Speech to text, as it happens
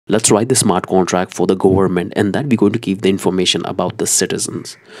let's write the smart contract for the government, and that we're going to keep the information about the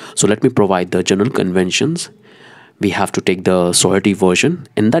citizens. So let me provide the general conventions. We have to take the Solidity version,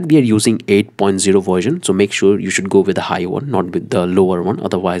 and that we are using 8.0 version. So make sure you should go with the high one, not with the lower one,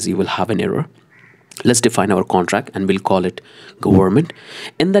 otherwise you will have an error. Let's define our contract and we'll call it government.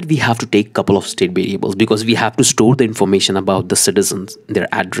 And that we have to take couple of state variables because we have to store the information about the citizens, their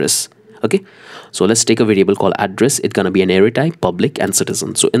address. Okay, so let's take a variable called address. It's gonna be an array type, public and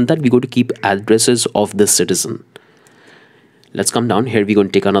citizen. So in that we're going to keep addresses of the citizen. Let's come down here. We're going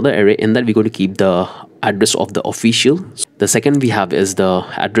to take another array. In that we're going to keep the address of the official. The second we have is the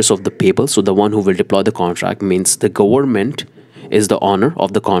address of the payable. So the one who will deploy the contract, means the government is the owner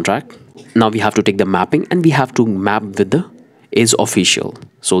of the contract. Now we have to take the mapping, and we have to map with the is official.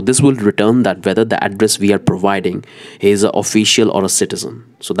 So this will return that whether the address we are providing is an official or a citizen.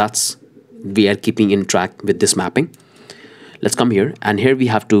 So that's, we are keeping in track with this mapping. Let's come here, and here we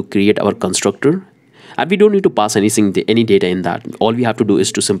have to create our constructor, and we don't need to pass any data in that. All we have to do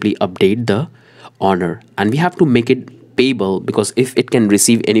is to simply update the owner, and we have to make it payable because if it can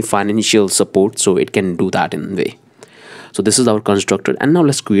receive any financial support, so it can do that in a way. So this is our constructor, and now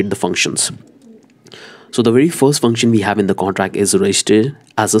let's create the functions. So the very first function we have in the contract is registered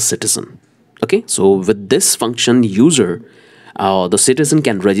as a citizen. Okay, so with this function user, the citizen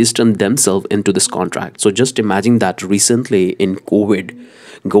can register themselves into this contract. So just imagine that recently in COVID,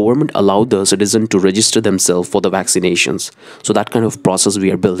 government allowed the citizen to register themselves for the vaccinations. So that kind of process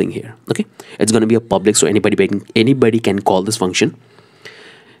we are building here. Okay, it's going to be a public, so anybody can call this function.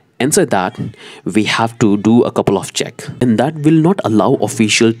 Inside that, we have to do a couple of checks, and that will not allow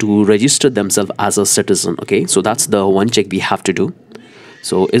official to register themselves as a citizen. Okay, so that's the one check we have to do.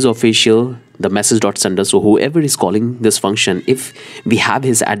 So is official the message.sender. So whoever is calling this function, if we have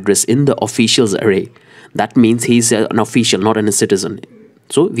his address in the officials array, that means he's an official, not a citizen.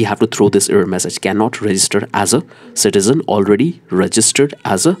 So we have to throw this error message, cannot register as a citizen, already registered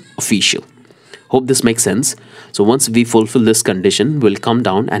as a official. Hope this makes sense. So once we fulfill this condition, we'll come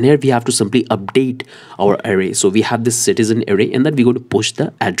down, and here we have to simply update our array. So we have this citizen array, and then we're going to push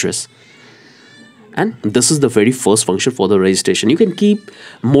the address. And this is the very first function for the registration. You can keep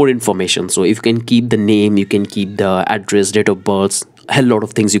more information. So if you can keep the name, you can keep the address, date of birth, a lot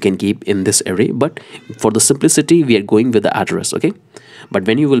of things you can keep in this array. But for the simplicity, we are going with the address. Okay. But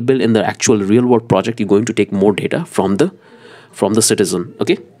when you will build in the actual real world project, you're going to take more data from the citizen.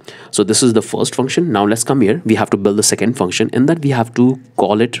 Okay, so this is the first function. Now let's come here. We have to build the second function, and that we have to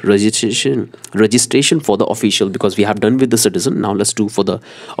call it registration for the official, because we have done with the citizen. Now let's do for the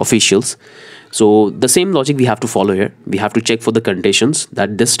officials. So the same logic we have to follow here. We have to check for the conditions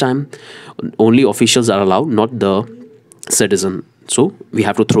that this time only officials are allowed, not the citizen. So we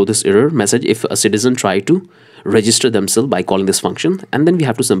have to throw this error message if a citizen try to register themselves by calling this function, and then we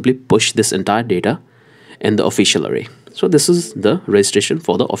have to simply push this entire data in the official array. So this is the registration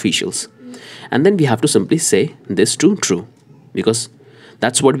for the officials, and then we have to simply say this to true, because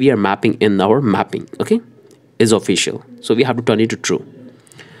that's what we are mapping in our mapping. Okay, is official, so we have to turn it to true.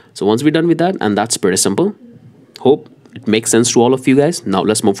 So once we're done with that, and that's pretty simple. Hope it makes sense to all of you guys. Now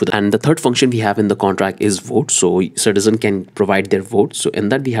let's move to the, and the third function we have in the contract is vote. So citizen can provide their vote. So in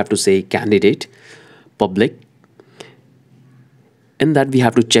that we have to say candidate public. In that we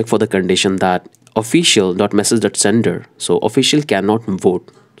have to check for the condition that official.message.sender. So official cannot vote.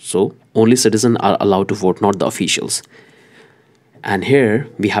 So only citizens are allowed to vote, not the officials. And here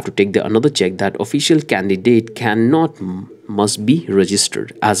we have to take the another check that official candidate must be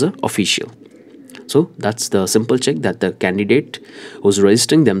registered as an official. So that's the simple check that the candidate who's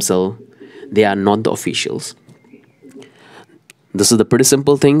registering themselves, they are not the officials. This is the pretty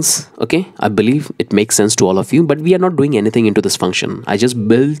simple things. Okay, I believe it makes sense to all of you, but we are not doing anything into this function. I just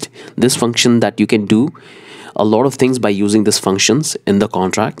built this function that you can do a lot of things by using these functions in the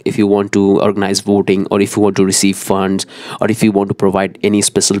contract. If you want to organize voting, or if you want to receive funds, or if you want to provide any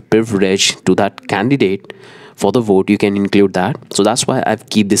special privilege to that candidate for the vote, you can include that. So that's why I've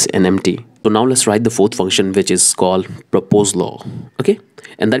keep this in empty. So now let's write the fourth function, which is called propose law. Okay,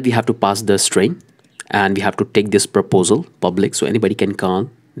 and that we have to pass the string, and we have to take this proposal public, so anybody can call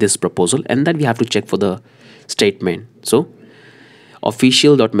this proposal, and then we have to check for the statement. So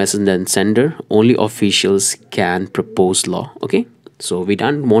official.message.sender, only officials can propose law. Okay, so we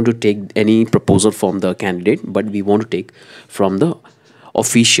don't want to take any proposal from the candidate, but we want to take from the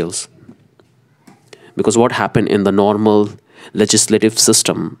officials, because what happened in the normal legislative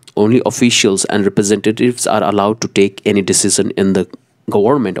system, only officials and representatives are allowed to take any decision in the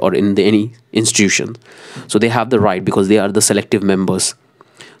government or in any institution. So they have the right, because they are the selective members,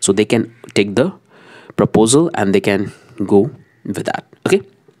 so they can take the proposal and they can go with that. Okay,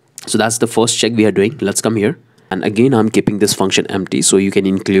 So that's the first check we are doing. Let's come here. And again, I'm keeping this function empty so you can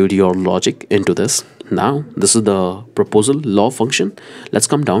include your logic into this. Now, this is the proposal law function. Let's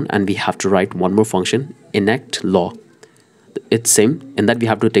come down and we have to write one more function, enact law. It's same in that we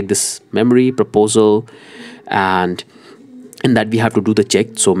have to take this memory proposal, and in that we have to do the check.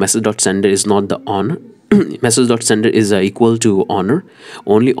 So message.sender is not the honor. Message.sender is equal to honor.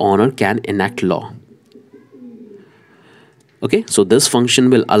 Only honor can enact law. Okay, so this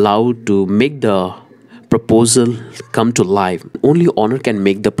function will allow to make the proposal come to live. Only honor can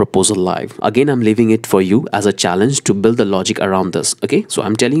make the proposal live. Again, I'm leaving it for you as a challenge to build the logic around this. Okay, so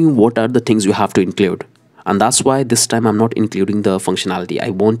I'm telling you what are the things you have to include, and that's why this time I'm not including the functionality. I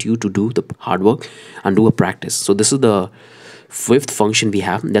want you to do the hard work and do a practice. So this is the fifth function we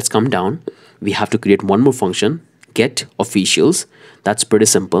have. Let's come down. We have to create one more function, get officials. That's pretty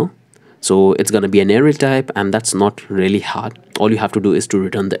simple. So it's going to be an array type, and that's not really hard. All you have to do is to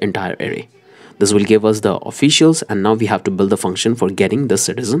return the entire array. This will give us the officials, and now we have to build the function for getting the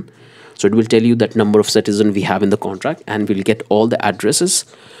citizen. So it will tell you that number of citizens we have in the contract, and we'll get all the addresses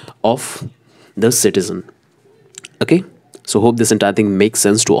of the citizen. Okay, so hope this entire thing makes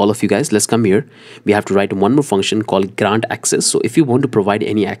sense to all of you guys. Let's come here. We have to write one more function called grant access. So if you want to provide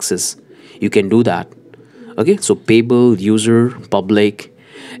any access, you can do that. Okay, so payable, user, public,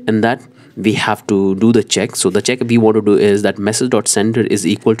 and that we have to do the check. So the check we want to do is that message.sender is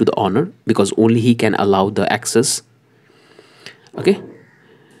equal to the owner, because only he can allow the access. Okay,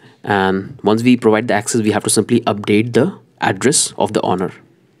 and once we provide the access, we have to simply update the address of the owner,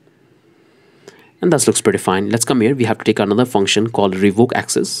 and that looks pretty fine. Let's come here. We have to take another function called revoke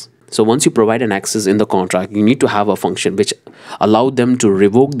access. So once you provide an access in the contract, you need to have a function which allow them to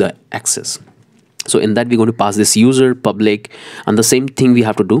revoke the access. So in that, we're going to pass this user, public, and the same thing we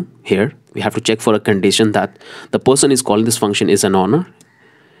have to do here. We have to check for a condition that the person is calling this function is an owner.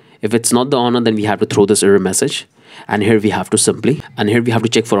 If it's not the owner, then we have to throw this error message. And here we have to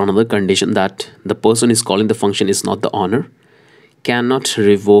check for another condition that the person is calling the function is not the owner, cannot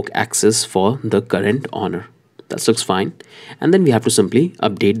revoke access for the current owner. That looks fine. And then we have to simply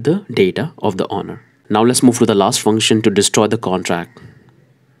update the data of the owner. Now let's move to the last function to destroy the contract.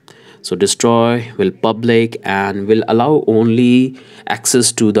 So destroy will public and will allow only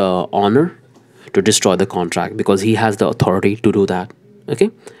access to the owner to destroy the contract, because he has the authority to do that. Okay,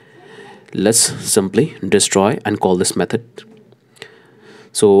 let's simply destroy and call this method.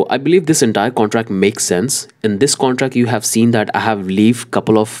 So I believe this entire contract makes sense. In this contract, you have seen that I have leave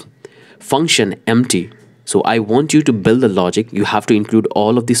couple of function empty. So I want you to build the logic. You have to include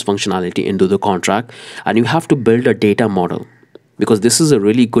all of this functionality into the contract, and you have to build a data model, because this is a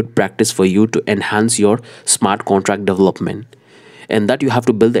really good practice for you to enhance your smart contract development. And that you have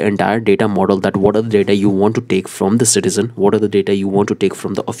to build the entire data model, that what are the data you want to take from the citizen, what are the data you want to take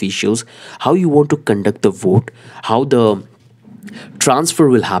from the officials, how you want to conduct the vote, how the transfer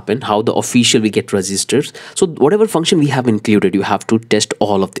will happen, how the official will get registered. So whatever function we have included, you have to test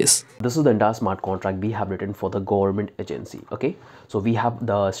all of this. This is the entire smart contract we have written for the government agency. Okay, so we have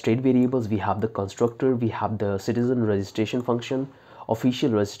the state variables, we have the constructor, we have the citizen registration function,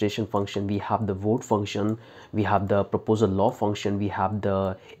 official registration function, we have the vote function, we have the proposal law function, we have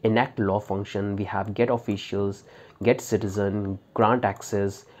the enact law function, we have get officials, get citizen, grant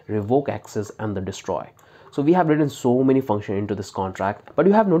access, revoke access, and the destroy. So we have written so many functions into this contract, but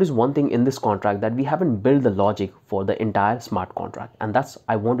you have noticed one thing in this contract, that we haven't built the logic for the entire smart contract, and that's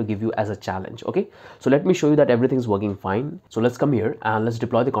I want to give you as a challenge. Okay, so let me show you that everything is working fine. So let's come here and let's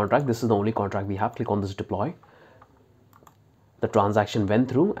deploy the contract. This is the only contract we have. Click on this deploy. The transaction went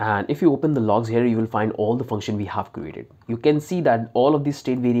through, and if you open the logs here, you will find all the function we have created. You can see that all of these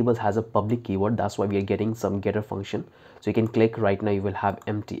state variables has a public keyword. That's why we are getting some getter function. So you can click right now, you will have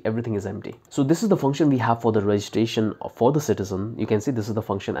empty, everything is empty. So this is the function we have for the registration for the citizen. You can see this is the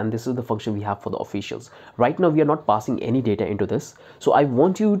function, and this is the function we have for the officials. Right now we are not passing any data into this. So I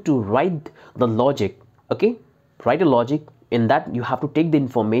want you to write the logic. Okay, write a logic. In that you have to take the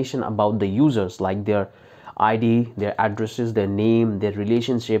information about the users, like their ID, their addresses, their name, their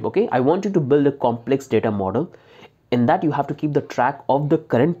relationship. Okay, I want you to build a complex data model. In that you have to keep the track of the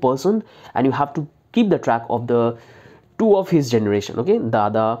current person, and you have to keep the track of the two of his generation. Okay,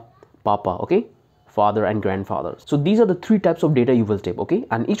 dada, papa, okay, father and grandfather. So these are the three types of data you will take. Okay,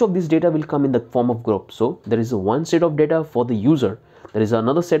 and each of these data will come in the form of group. So there is one set of data for the user, there is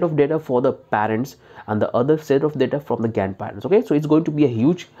another set of data for the parents, and the other set of data from the grandparents. Okay, so it's going to be a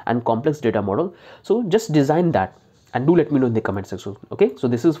huge and complex data model. So just design that and do let me know in the comment section. Okay, so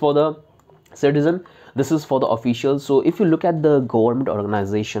this is for the citizen, this is for the officials. So if you look at the government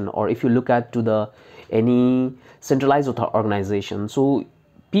organization, or if you look at to the any centralized organization, so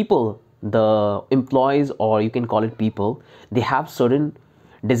people, the employees, or you can call it people, they have certain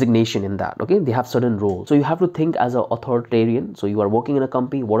designation in that. Okay, they have certain roles. So you have to think as an authoritarian. So you are working in a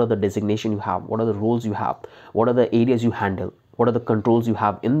company, what are the designation you have, what are the roles you have, what are the areas you handle, what are the controls you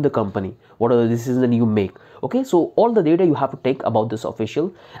have in the company, what are the decisions you make. Okay, so all the data you have to take about this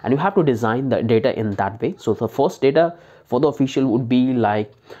official, and you have to design the data in that way. So the first data for the official would be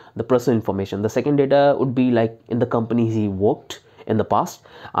like the personal information. The second data would be like in the company he worked in the past,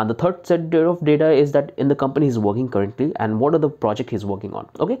 and the third set of data is that in the company he's working currently and what are the project he's working on.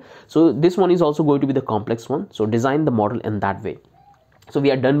 Okay, so this one is also going to be the complex one. So design the model in that way. So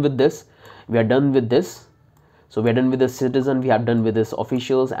we are done with this, we are done with this. So we are done with the citizen, we have done with this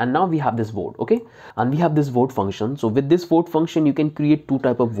officials, and now we have this vote. Okay, and we have this vote function. So with this vote function, you can create two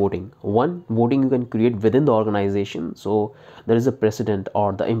type of voting. One voting you can create within the organization. So there is a president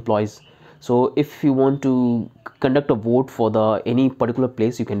or the employees. So if you want to conduct a vote for the any particular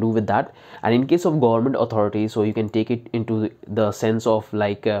place, you can do with that. And in case of government authority, so you can take it into the sense of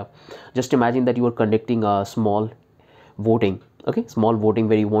like just imagine that you are conducting a small voting. Okay, small voting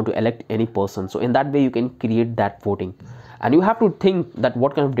where you want to elect any person. So in that way you can create that voting, and you have to think that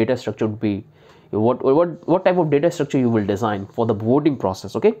what kind of data structure would be, what type of data structure you will design for the voting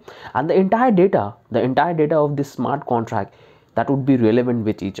process. Okay, and the entire data of this smart contract, that would be relevant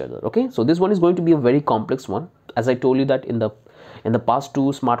with each other. Okay, so this one is going to be a very complex one. As I told you that in the past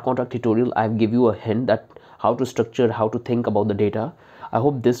two smart contract tutorial, I've give you a hint that how to structure, how to think about the data. I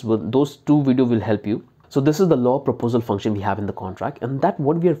hope those two video will help you. So this is the law proposal function we have in the contract, and that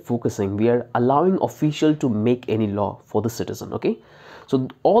what we are focusing, we are allowing official to make any law for the citizen. Okay, so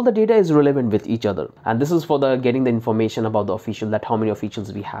all the data is relevant with each other, and this is for the getting the information about the official, that how many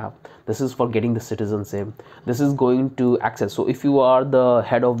officials we have. This is for getting the citizens in. This is going to access. So if you are the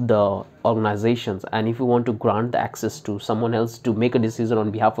head of the organizations, and if you want to grant the access to someone else to make a decision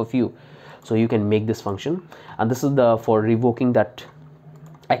on behalf of you, so you can make this function. And this is the for revoking that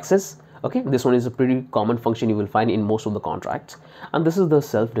access. Okay, this one is a pretty common function you will find in most of the contracts. And this is the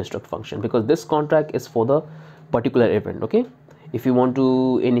self-destruct function, because this contract is for the particular event. Okay, if you want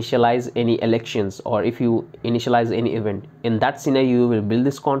to initialize any elections, or if you initialize any event, in that scenario you will build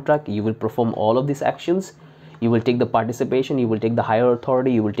this contract, you will perform all of these actions, you will take the participation, you will take the higher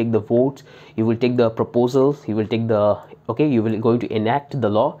authority, you will take the votes, you will take the proposals, you will take the you will going to enact the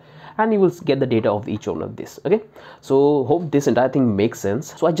law, and you will get the data of each one of this. Okay, so hope this entire thing makes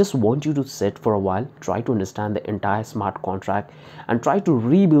sense. So I just want you to sit for a while, try to understand the entire smart contract, and try to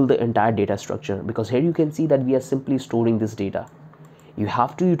rebuild the entire data structure, because here you can see that we are simply storing this data. You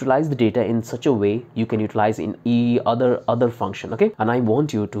have to utilize the data in such a way you can utilize in other function. Okay, and I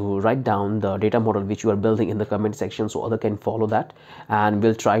want you to write down the data model which you are building in the comment section, so other can follow that, and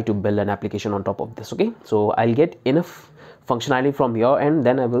we'll try to build an application on top of this. Okay, so I'll get enough functionality from your end,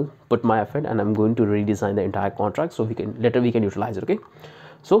 then I will put my effort, and I'm going to redesign the entire contract so we can utilize it. Okay,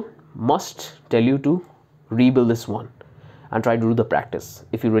 so must tell you to rebuild this one and try to do the practice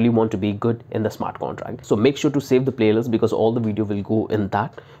if you really want to be good in the smart contract. So make sure to save the playlist, because all the video will go in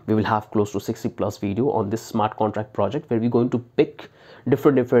that. We will have close to 60+ video on this smart contract project, where we're going to pick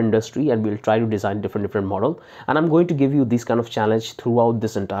different industry, and we'll try to design different model, and I'm going to give you this kind of challenge throughout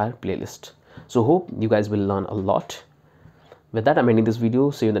this entire playlist. So hope you guys will learn a lot. With that, I'm ending this video.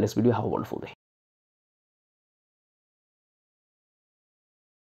 See you in the next video. Have a wonderful day.